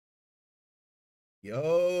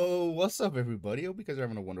Yo, what's up, everybody? Hope you guys are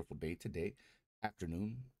having a wonderful day today,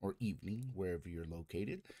 afternoon, or evening, wherever you're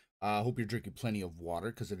located. Hope you're drinking plenty of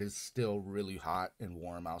water because it is still really hot and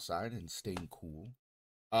warm outside and staying cool.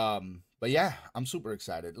 But yeah, I'm super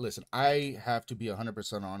excited. Listen, I have to be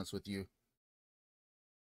 100% honest with you.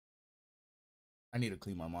 I need to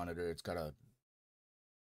clean my monitor. It's got a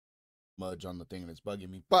smudge on the thing and it's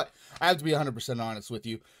bugging me. But I have to be 100% honest with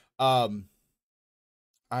you.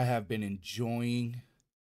 I have been enjoying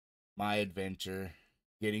my adventure,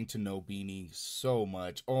 getting to know BINI so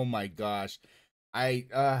much. Oh my gosh. I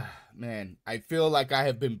feel like I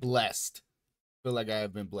have been blessed. But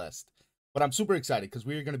I'm super excited because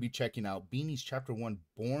we are going to be checking out BINI's Chapter 1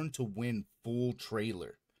 Born to Win full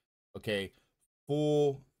trailer. Okay?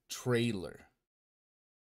 Full trailer.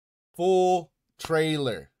 Full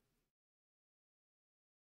trailer.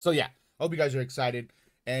 So yeah, hope you guys are excited.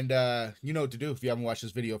 And you know what to do. If you haven't watched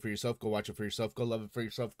this video for yourself, go watch it for yourself. Go love it for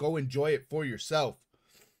yourself. Go enjoy it for yourself.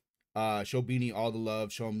 Show BINI all the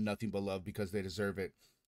love. Show them nothing but love because they deserve it.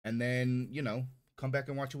 And then, you know, come back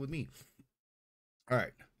and watch it with me. All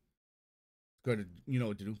right. Go to, you know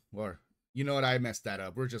what to do. Or, you know what? I messed that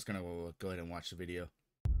up. We're just going to go ahead and watch the video.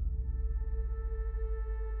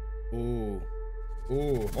 Ooh.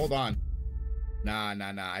 Ooh, hold on. Nah.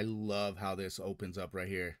 I love how this opens up right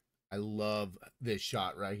here. I love this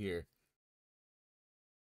shot right here.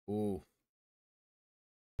 Ooh.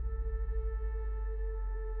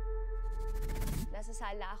 Nasa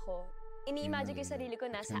sala ako. Ini-imagine ko yung sarili ko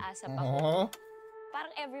nasa asap ako.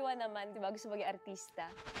 Parang everyone naman, di ba? Gusto maging artista.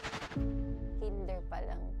 Kinder pa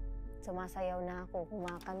lang. Sumasayaw na ako,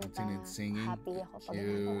 kumakanta. Happy ako pag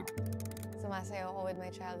cute. Sumasayaw ako with my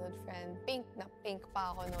childhood friend. Pink na pink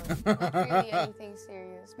pa ako noon. Not really anything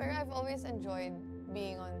serious. But I've always enjoyed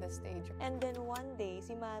being on the stage. And then one day,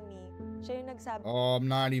 si Mami, siya yung nagsabi. Oh, I'm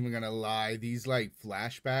not even gonna lie. These like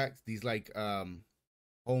flashbacks, these like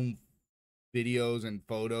home videos and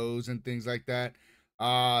photos and things like that.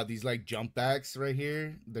 These like jump backs right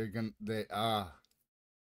here.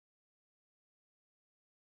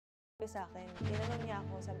 Sa akin, tinanong niya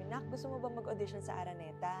ako, sabi, Nak, gusto mo ba mag-audition sa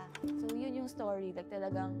Araneta? So yun yung story, like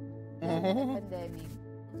talagang pandemic.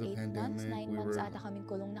 8 months, 9 months ata kaming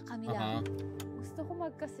kulong na kami lang. Gusto ko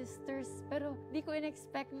magka-sisters, pero di ko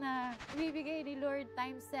in-expect na bibigay ni Lord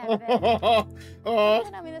times 7. Kaya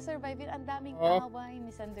namin na-survive yun, ang daming away,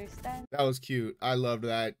 misunderstand. That was cute. I loved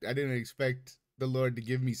that. I didn't expect the Lord to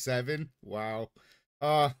give me 7. Wow.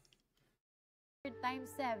 Times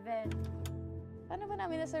 7. Paano ba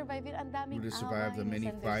namin na-survive yun? Ang daming to survive the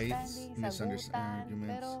many fights, misunderstandings.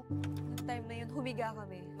 Pero, Noong time na yun, humiga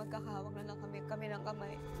kami. Magkakahawak na lang kami ng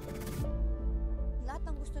kamay. Lahat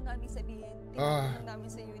ng gusto namin sabihin, tinanong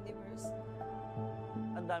namin sa universe.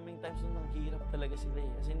 Ang daming times nung naghihirap talaga sila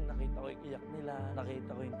eh. Kasi nakita ko yung iyak nila,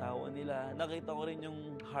 nakita ko yung tawa nila, nakita ko rin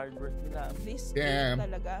yung hard work nila. This game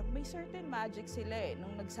talaga, may certain magic sila eh,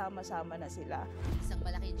 nung nagsama-sama na sila. Isang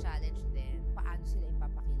malaking challenge din, paano sila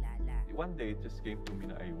ipapakilala. One day it just came to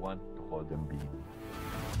me na I want to call them BINI.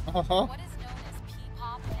 What is known as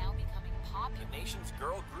P-pop now becoming pop. The nation's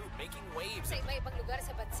girl group making waves. Sa iba-ibang lugar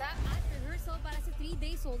sa bansa at rehearsal para sa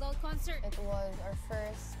 3-day sold-out concert. it was our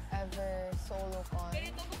first ever solo con.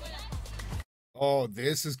 Oh,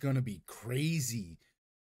 this is gonna be crazy.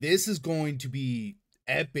 This is going to be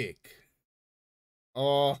epic.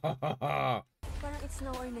 Oh, Parang it's now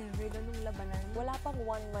or never, ganung labanan. Wala pang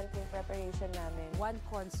 1 month yung preparation namin. One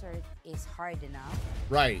concert is hard enough.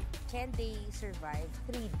 right. Can they survive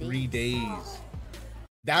 3 days? 3 days.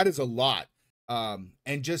 That is a lot.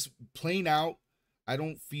 And just plain out, I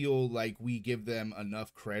don't feel like we give them enough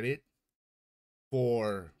credit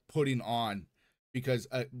for putting on because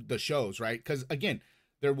the shows, right? Because again,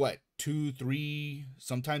 they're what, 2, 3,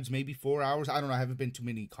 sometimes maybe 4 hours. I don't know. I haven't been to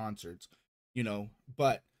many concerts, you know,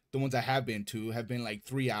 but the ones I have been to have been like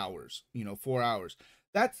 3 hours, you know, 4 hours.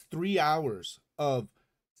 That's 3 hours of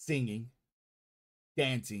singing,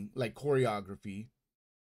 dancing, like choreography,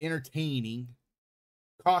 entertaining,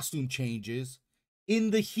 costume changes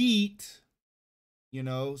in the heat, you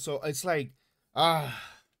know. So it's like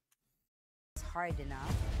It's hard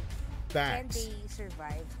enough. facts. Can they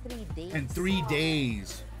survive 3 days? And 3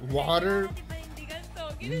 days water.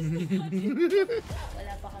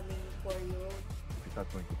 Wala pa kami choreo. It's not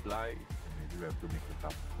going to fly, and you have to make the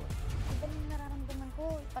top one. Iba yung nararamdaman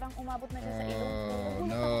ko, parang umabot na siya sa ilong ko. Oh, Nagulat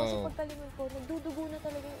no. ako kasi pagkalingon ko, nagdudugo na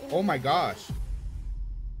talaga yung ilong. Oh my gosh.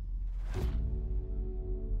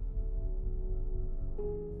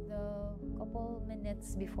 The couple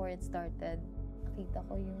minutes before it started, nakita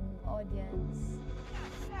ko yung audience.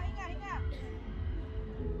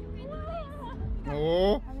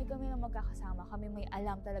 Oh. Kami na magkakasama. Kami kami may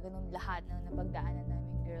alam talaga nung lahat ng napagdaanan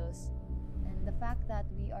namin, girls. And the fact that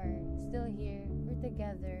we are still here, we're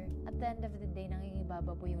together, at the end of the day,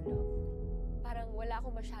 nangingibaba po yung love. Parang wala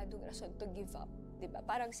akong masyadong rason to give up, di ba?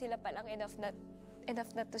 Parang sila palang enough na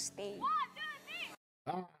to stay.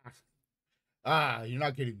 You're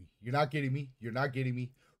not getting me. You're not getting me. You're not getting me.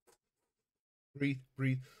 Breathe,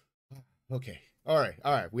 breathe. Okay. All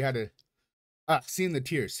right. We had to. Seeing the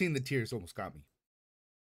tears almost got me.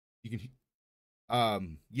 You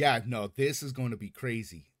can. Yeah. No. This is going to be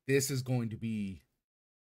crazy. This is going to be.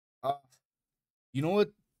 You know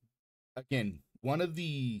what? Again, one of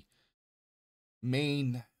the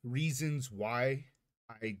main reasons why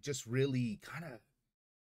I just really kind of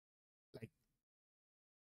like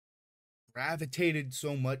gravitated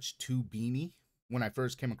so much to BINI when I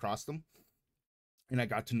first came across them and I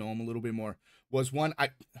got to know them a little bit more was one,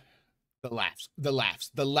 the laughs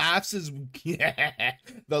is yeah,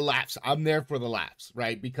 the laughs. I'm there for the laughs,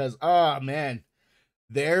 right? Because oh man,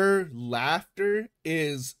 their laughter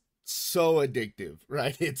is so addictive,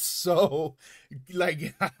 right? It's so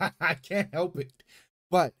like I can't help it.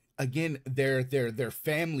 But again, their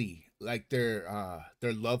family, like their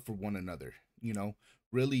love for one another, you know,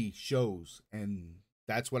 really shows. And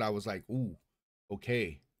that's what I was like, ooh,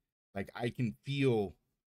 okay. Like I can feel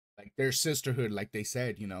like their sisterhood, like they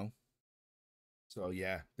said, you know. So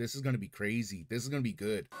yeah, this is gonna be crazy. This is gonna be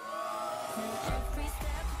good.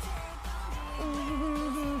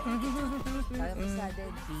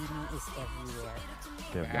 BINI is everywhere.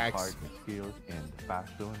 They have the heart, the skills, and the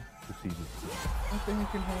passion to see this. I think we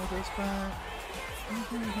can hold this back.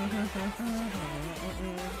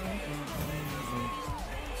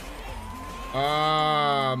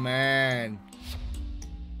 Oh man.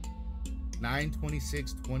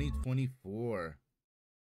 9/26/2024.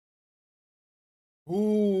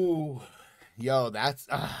 Ooh. Yo, that's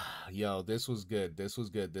yo, this was good. This was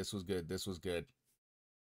good.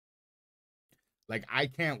 Like I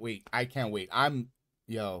can't wait. I'm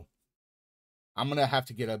gonna have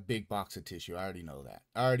to get a big box of tissue. I already know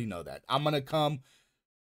that. I'm gonna come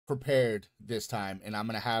prepared this time and I'm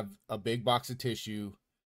gonna have a big box of tissue.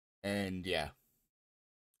 And yeah.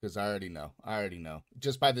 Because I already know.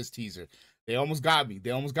 Just by this teaser. They almost got me.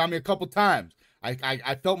 A couple times.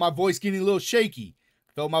 I felt my voice getting a little shaky.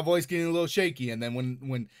 And then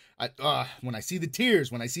when I see the tears,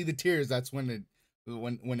 that's when it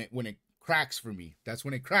cracks for me.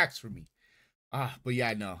 But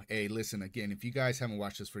yeah, no. Hey, listen, again, if you guys haven't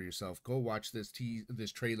watched this for yourself, go watch this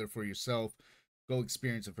trailer for yourself. Go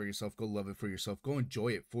experience it for yourself. Go love it for yourself. Go enjoy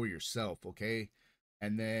it for yourself, okay?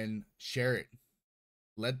 And then share it.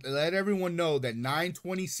 Let everyone know that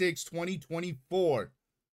 9/26/2024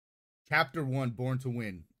 Chapter 1 Born to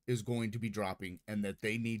Win is going to be dropping and that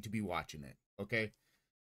they need to be watching it, okay?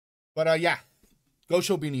 But yeah, go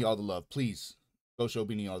show BINI all the love, please. Go show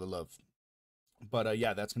BINI all the love. But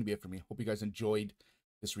yeah, that's going to be it for me. Hope you guys enjoyed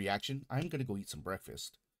this reaction. I'm going to go eat some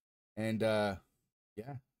breakfast. And yeah,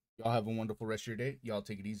 y'all have a wonderful rest of your day. Y'all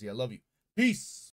take it easy. I love you. Peace.